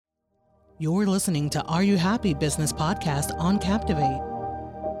You're listening to Are You Happy Business Podcast on Captivate.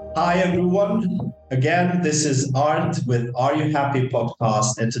 Hi, everyone. Again, this is Art with Are You Happy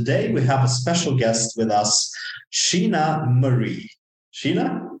Podcast. And today we have a special guest with us, Sheena Marie.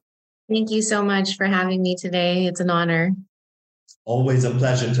 Sheena? Thank you so much for having me today. It's an honor. Always a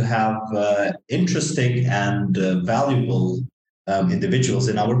pleasure to have interesting and valuable individuals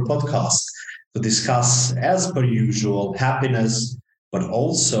in our podcast to discuss, as per usual, happiness, but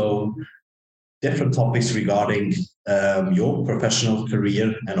also different topics regarding your professional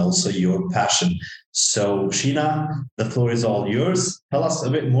career and also your passion. So, Sheena, the floor is all yours. Tell us a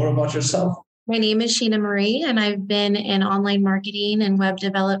bit more about yourself. My name is Sheena Marie, and I've been in online marketing and web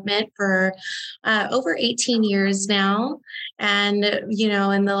development for over 18 years now. And,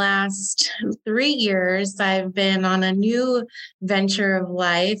 in the last 3 years, I've been on a new venture of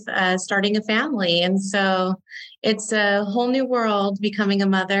life, starting a family. And so it's a whole new world becoming a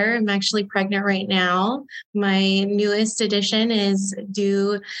mother. I'm actually pregnant right now. My newest edition is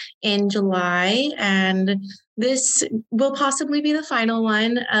due in July, and this will possibly be the final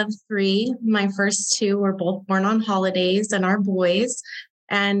one of 3. My first 2 were both born on holidays and are boys.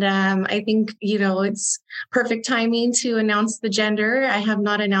 And I think, it's perfect timing to announce the gender. I have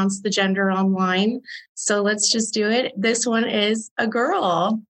not announced the gender online, so let's just do it. This one is a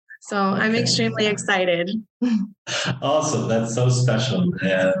girl. So I'm extremely excited. Awesome. That's so special.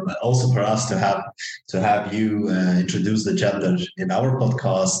 Also for us to have you introduce the gender in our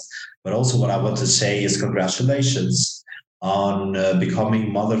podcast. But also what I want to say is congratulations on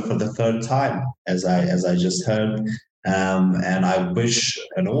becoming mother for the 3rd time, as I just heard. And I wish,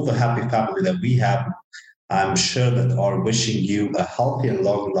 and all the happy family that we have, I'm sure that are wishing you a healthy and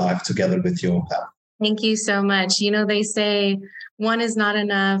long life together with your family. Thank you so much. They say 1 is not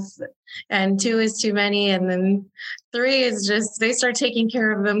enough and 2 is too many. And then 3 is just, they start taking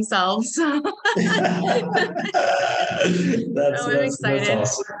care of themselves. I'm excited. That's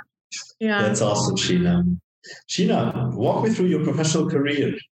awesome. Yeah. That's awesome, Sheena. Sheena, walk me through your professional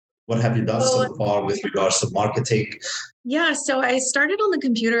career. What have you done so far with regards to marketing? Yeah, so I started on the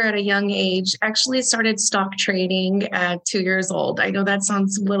computer at a young age. Actually started stock trading at 2 years old. I know that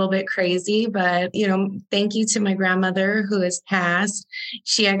sounds a little bit crazy, but thank you to my grandmother who has passed.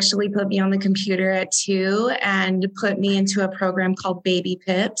 She actually put me on the computer at 2 and put me into a program called Baby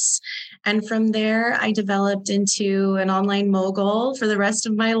Pips. And from there, I developed into an online mogul for the rest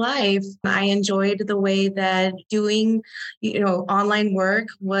of my life. I enjoyed the way that doing, online work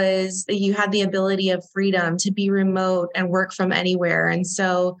was, you had the ability of freedom to be remote and work from anywhere. And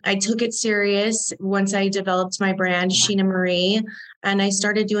so I took it serious once I developed my brand, Sheena Marie, and I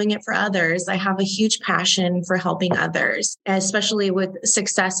started doing it for others. I have a huge passion for helping others, especially with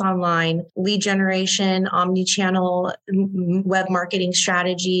success online, lead generation, omni-channel web marketing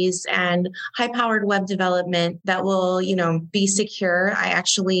strategies, and high-powered web development that will, be secure. I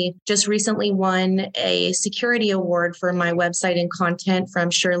actually just recently won a security award for my website and content from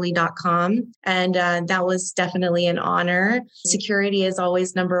Shirley.com. And that was definitely an honor. Security is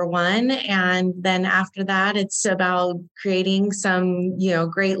always number 1. And then after that, it's about creating some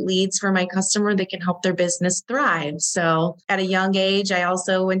great leads for my customer that can help their business thrive. So at a young age, I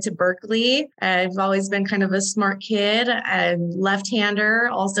also went to Berkeley. I've always been kind of a smart kid, a left-hander,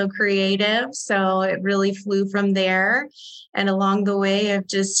 also creative. So it really flew from there. And along the way, I've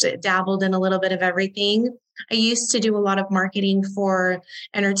just dabbled in a little bit of everything. I used to do a lot of marketing for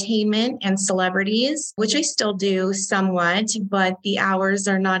entertainment and celebrities, which I still do somewhat, but the hours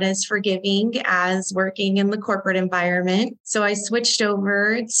are not as forgiving as working in the corporate environment. So I switched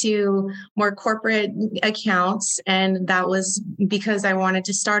over to more corporate accounts, and that was because I wanted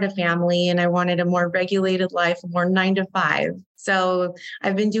to start a family and I wanted a more regulated life, more 9 to 5. So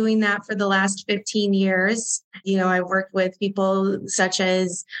I've been doing that for the last 15 years. I've worked with people such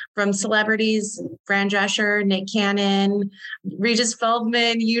as from celebrities, Fran Drescher, Nick Cannon, Regis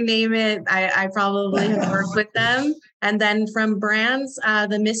Feldman, you name it. I probably have worked with them. And then from brands,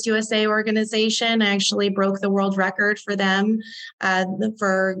 the Miss USA organization, I actually broke the world record for them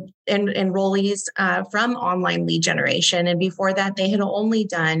for enrollees from online lead generation. And before that, they had only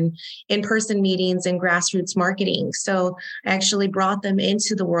done in-person meetings and grassroots marketing. So I actually brought them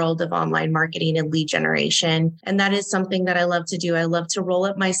into the world of online marketing and lead generation. And that is something that I love to do. I love to roll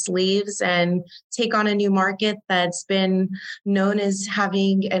up my sleeves and take on a new market that's been known as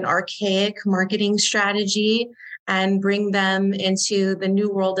having an archaic marketing strategy and bring them into the new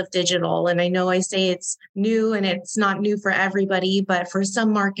world of digital. And I know I say it's new and it's not new for everybody, but for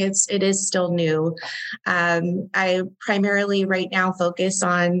some markets, it is still new. I primarily right now focus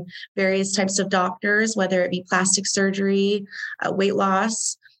on various types of doctors, whether it be plastic surgery, weight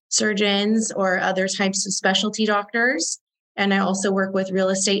loss, surgeons or other types of specialty doctors. And I also work with real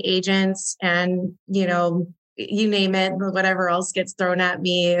estate agents and, you name it, whatever else gets thrown at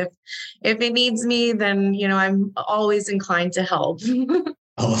me. If it needs me, then, I'm always inclined to help.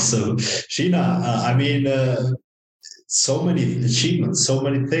 Awesome. Sheena, so many achievements, so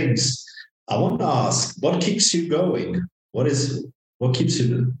many things. I want to ask, what keeps you going? What keeps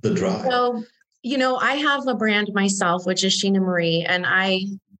you the drive? So, I have a brand myself, which is Sheena Marie, and I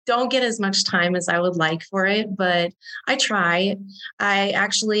don't get as much time as I would like for it, but I try. I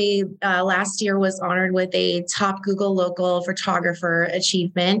actually last year was honored with a top Google local photographer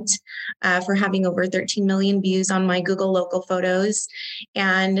achievement for having over 13 million views on my Google local photos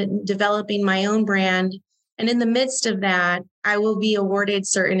and developing my own brand. And in the midst of that, I will be awarded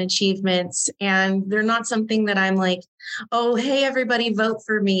certain achievements, and they're not something that I'm like, oh, hey, everybody vote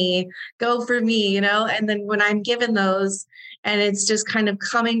for me, go for me, and then when I'm given those, and it's just kind of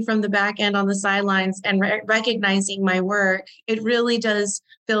coming from the back end on the sidelines and recognizing my work, it really does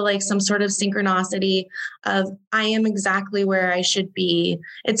feel like some sort of synchronicity of I am exactly where I should be.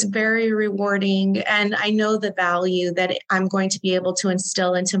 It's very rewarding. And I know the value that I'm going to be able to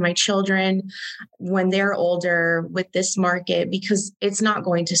instill into my children when they're older with this market, because it's not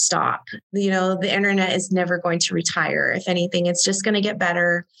going to stop. The internet is never going to retire. If anything, it's just going to get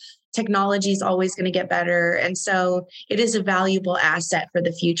better. Technology is always going to get better. And so it is a valuable asset for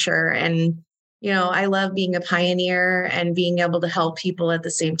the future. And, I love being a pioneer and being able to help people at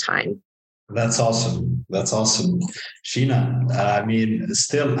the same time. That's awesome. That's awesome. Sheena,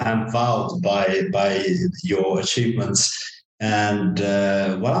 still I'm wowed by your achievements. And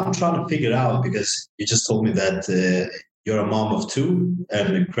what I'm trying to figure out, because you just told me that you're a mom of two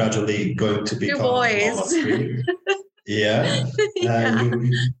and gradually going to become a mom of three. Yeah. Yeah.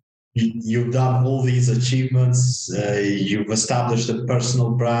 You've done all these achievements. You've established a personal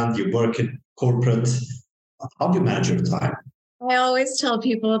brand. You work in corporate. How do you manage your time? I always tell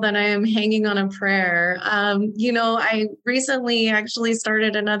people that I am hanging on a prayer. I recently actually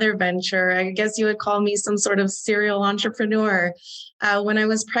started another venture. I guess you would call me some sort of serial entrepreneur. When I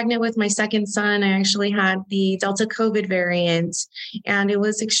was pregnant with my second son, I actually had the Delta COVID variant, and it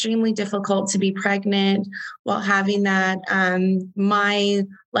was extremely difficult to be pregnant while having that. My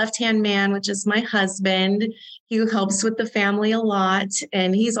left-hand man, which is my husband, who helps with the family a lot,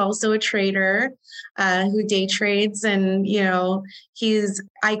 and he's also a trader who day trades, and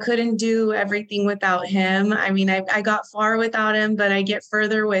I couldn't do everything without him. I got far without him, but I get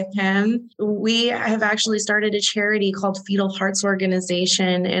further with him. We have actually started a charity called Fetal Hearts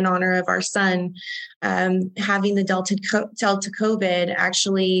Organization in honor of our son. Having the Delta COVID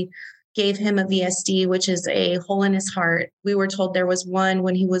actually gave him a VSD, which is a hole in his heart. We were told there was one.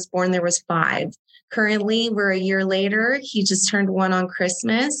 When he was born, there was 5. Currently, we're a year later. He just turned 1 on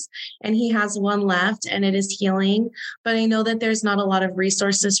Christmas, and he has 1 left, and it is healing. But I know that there's not a lot of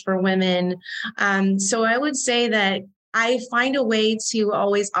resources for women. So I would say that I find a way to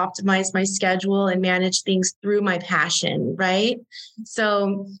always optimize my schedule and manage things through my passion, right?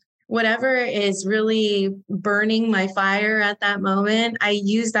 So whatever is really burning my fire at that moment, I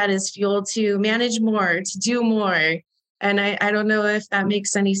use that as fuel to manage more, to do more. And I don't know if that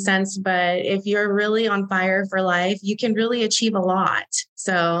makes any sense, but if you're really on fire for life, you can really achieve a lot.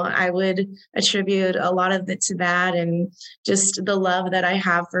 So I would attribute a lot of it to that, and just the love that I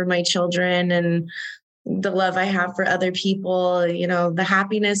have for my children and the love I have for other people, the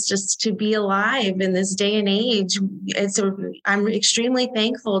happiness just to be alive in this day and age. I'm extremely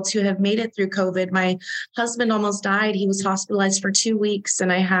thankful to have made it through COVID. My husband almost died. He was hospitalized for 2 weeks,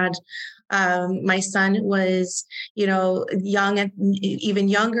 and I had my son was, young, even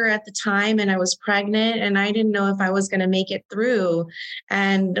younger at the time, and I was pregnant, and I didn't know if I was going to make it through.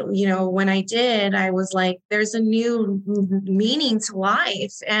 And, when I did, I was like, there's a new meaning to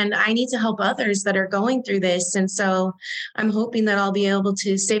life, and I need to help others that are going through this. And so I'm hoping that I'll be able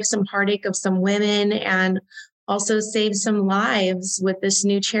to save some heartache of some women and also save some lives with this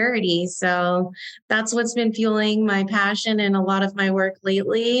new charity. So that's what's been fueling my passion and a lot of my work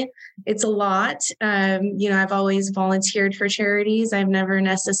lately. It's a lot. I've always volunteered for charities. I've never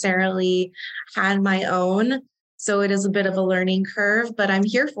necessarily had my own. So it is a bit of a learning curve, but I'm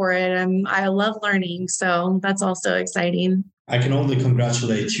here for it. I love learning. So that's also exciting. I can only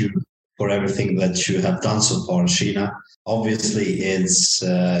congratulate you for everything that you have done so far, Sheena. Obviously, it's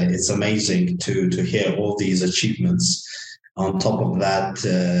amazing to hear all these achievements. On top of that,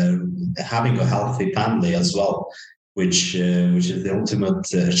 having a healthy family as well, which is the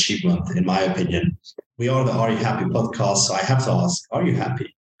ultimate achievement, in my opinion. We are the Are You Happy podcast, so I have to ask, are you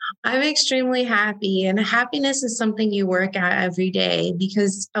happy? I'm extremely happy, and happiness is something you work at every day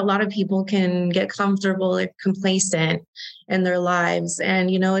because a lot of people can get comfortable or complacent in their lives. And,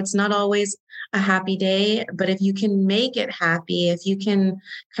 it's not always a happy day, but if you can make it happy, if you can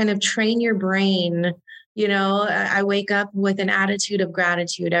kind of train your brain, I wake up with an attitude of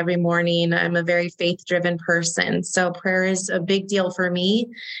gratitude every morning. I'm a very faith-driven person. So prayer is a big deal for me.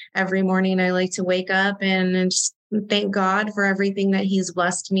 Every morning I like to wake up and just thank God for everything that He's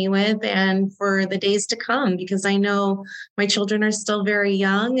blessed me with and for the days to come, because I know my children are still very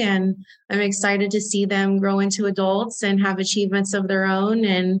young and I'm excited to see them grow into adults and have achievements of their own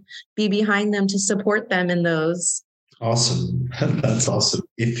and be behind them to support them in those. Awesome. That's awesome.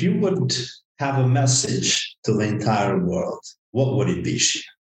 If you would have a message to the entire world, what would it be, Sheena?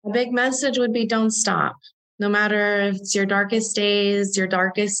 A big message would be don't stop. No matter if it's your darkest days, your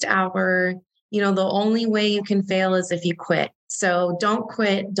darkest hour, the only way you can fail is if you quit. So don't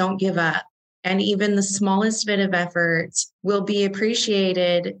quit, don't give up. And even the smallest bit of effort will be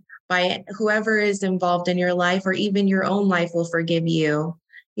appreciated by whoever is involved in your life, or even your own life will forgive you.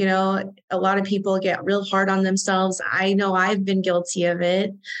 A lot of people get real hard on themselves. I know I've been guilty of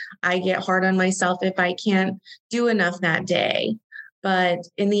it. I get hard on myself if I can't do enough that day. But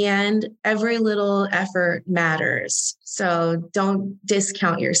in the end, every little effort matters. So don't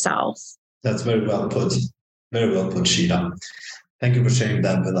discount yourself. That's very well put. Very well put, Sheena. Thank you for sharing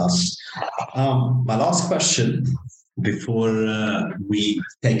that with us. My last question before we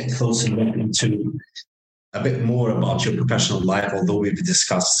take a closer look into a bit more about your professional life, although we've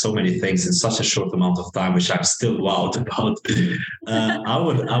discussed so many things in such a short amount of time, which I'm still wowed about.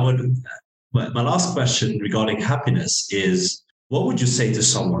 My last question regarding happiness is, what would you say to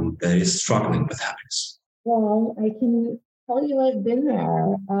someone that is struggling with happiness? Well, I can tell you I've been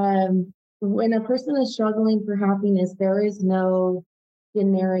there. When a person is struggling for happiness, there is no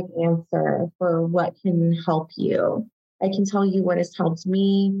generic answer for what can help you. I can tell you what has helped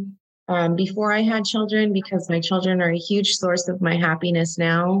me before I had children, because my children are a huge source of my happiness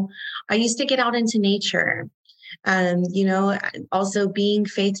now. I used to get out into nature. Also being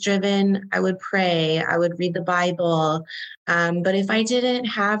faith-driven, I would pray, I would read the Bible. But if I didn't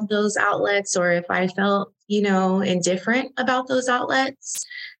have those outlets, or if I felt, indifferent about those outlets,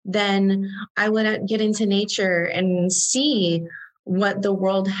 then I would get into nature and see what the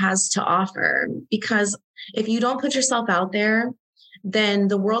world has to offer. Because if you don't put yourself out there, then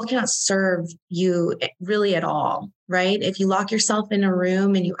the world cannot serve you really at all, right? If you lock yourself in a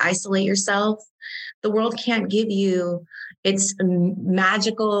room and you isolate yourself, the world can't give you its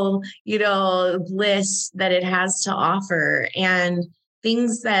magical, bliss that it has to offer. And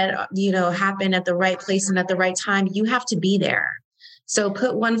things that, happen at the right place and at the right time, you have to be there. So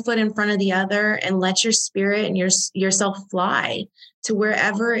put one foot in front of the other and let your spirit and yourself fly to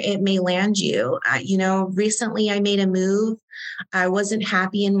wherever it may land you. Recently I made a move. I wasn't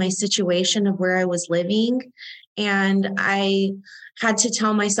happy in my situation of where I was living. And I had to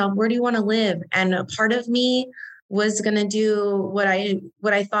tell myself, where do you want to live? And a part of me was going to do what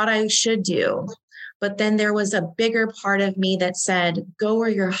I thought I should do. But then there was a bigger part of me that said, go where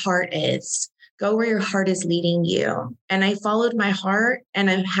your heart is. Go where your heart is leading you. And I followed my heart,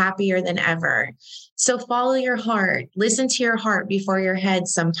 and I'm happier than ever. So follow your heart. Listen to your heart before your head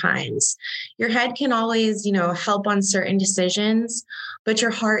sometimes. Your head can always, help on certain decisions, but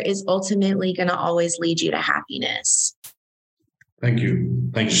your heart is ultimately going to always lead you to happiness. Thank you.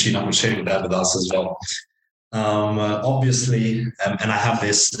 Thank you, Sheena, for sharing that with us as well. Obviously, and I have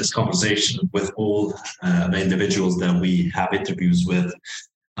this conversation with all the individuals that we have interviews with.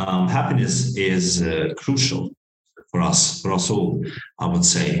 Happiness is crucial for us all, I would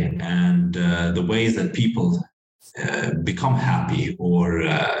say. And the ways that people become happy or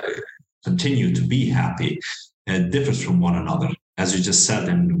continue to be happy differs from one another. As you just said,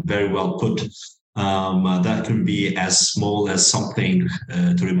 and very well put, that can be as small as something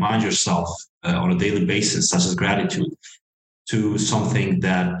to remind yourself on a daily basis, such as gratitude, to something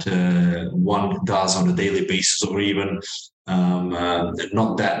that one does on a daily basis, or even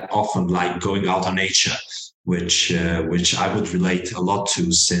not that often, like going out on nature, which I would relate a lot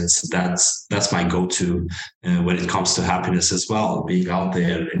to, since that's my go-to when it comes to happiness as well. Being out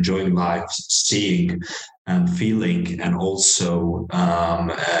there, enjoying life, seeing and feeling, and also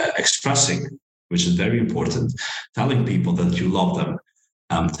expressing, which is very important. Telling people that you love them,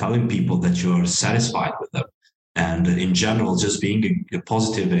 telling people that you're satisfied with them, and in general, just being a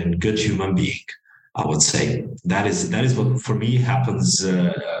positive and good human being. I would say that is what for me happens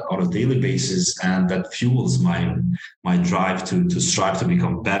on a daily basis, and that fuels my drive to strive to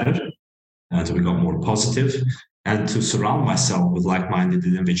become better, to become more positive, and to surround myself with like-minded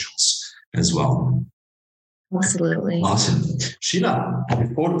individuals as well. Absolutely. Awesome. Sheena,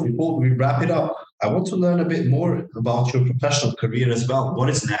 before we wrap it up, I want to learn a bit more about your professional career as well. What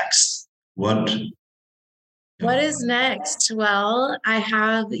is next? What is next? Well, I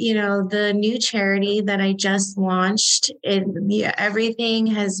have, the new charity that I just launched. Everything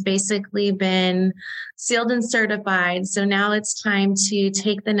has basically been sealed and certified. So now it's time to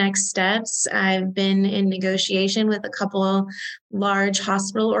take the next steps. I've been in negotiation with a couple large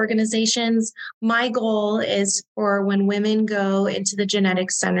hospital organizations. My goal is for when women go into the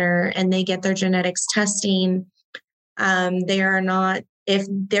genetics center and they get their genetics testing, they are not, if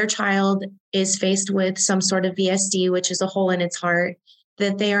their child is faced with some sort of VSD, which is a hole in its heart,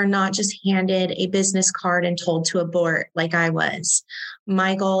 that they are not just handed a business card and told to abort like I was.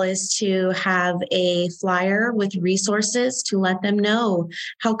 My goal is to have a flyer with resources to let them know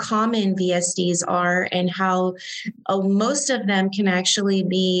how common VSDs are and how most of them can actually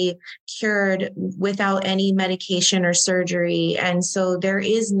be cured without any medication or surgery. And so there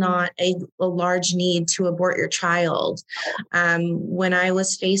is not a large need to abort your child. When I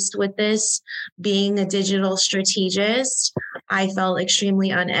was faced with this, being a digital strategist, I felt extremely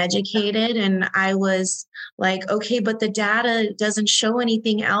uneducated, and I was like, okay, but the data doesn't show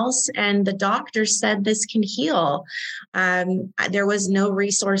anything else, and the doctor said this can heal. There was no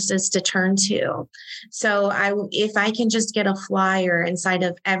resources to turn to. So if I can just get a flyer inside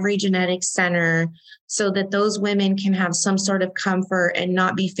of every genetic center so that those women can have some sort of comfort and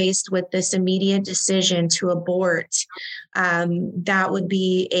not be faced with this immediate decision to abort, that would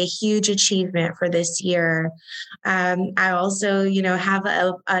be a huge achievement for this year. I also, have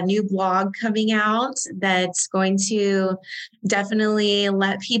a new blog coming out that's going to definitely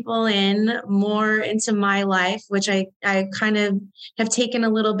let people in more into my life, which I kind of have taken a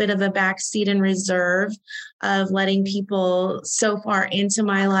little bit of a backseat in reserve of letting people so far into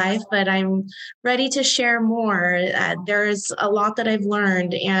my life, but I'm ready to share more. There's a lot that I've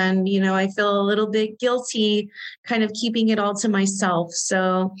learned, and, I feel a little bit guilty kind of keeping it all to myself.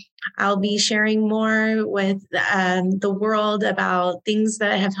 So I'll be sharing more with the world about things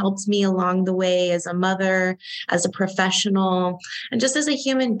that have helped me along the way as a mother, as a professional, and just as a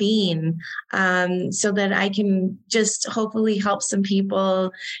human being, so that I can just hopefully help some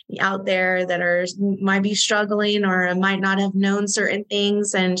people out there that might be struggling or might not have known certain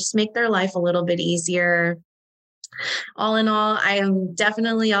things, and just make their life a little bit easier. All in all, I am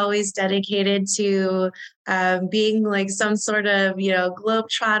definitely always dedicated to being like some sort of,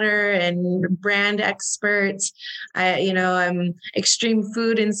 globetrotter and brand expert. I'm extreme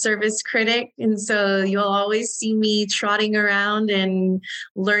food and service critic. And so you'll always see me trotting around and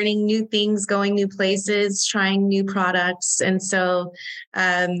learning new things, going new places, trying new products. And so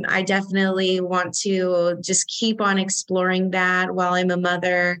I definitely want to just keep on exploring that while I'm a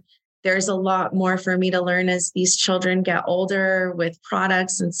mother. There's a lot more for me to learn as these children get older with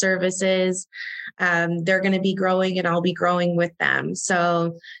products and services. They're going to be growing and I'll be growing with them.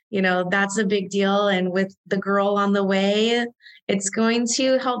 So, that's a big deal. And with the girl on the way, it's going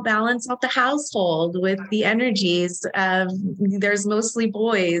to help balance out the household with the energies. There's mostly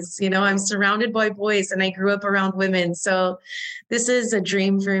boys, I'm surrounded by boys and I grew up around women. So this is a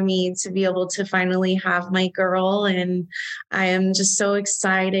dream for me to be able to finally have my girl. And I am just so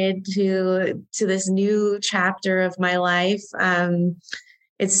excited to this new chapter of my life.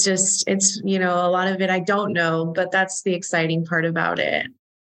 It's a lot of it I don't know, but that's the exciting part about it.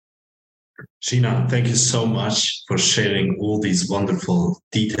 Sheena, thank you so much for sharing all these wonderful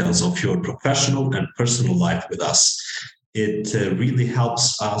details of your professional and personal life with us. It really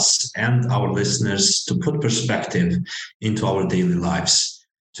helps us and our listeners to put perspective into our daily lives,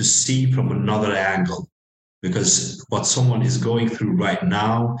 to see from another angle. Because what someone is going through right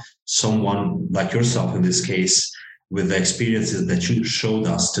now, someone like yourself in this case, with the experiences that you showed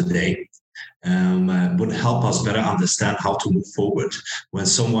us today, would help us better understand how to move forward. When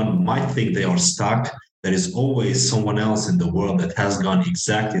someone might think they are stuck, there is always someone else in the world that has gone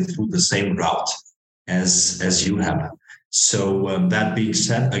exactly through the same route as you have. So that being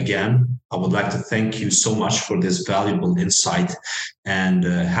said, again, I would like to thank you so much for this valuable insight and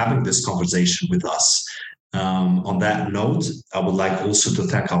having this conversation with us. On that note, I would like also to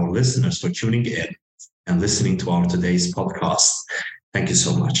thank our listeners for tuning in and listening to our today's podcast. Thank you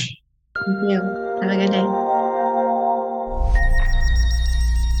so much. Thank you. Have a good day.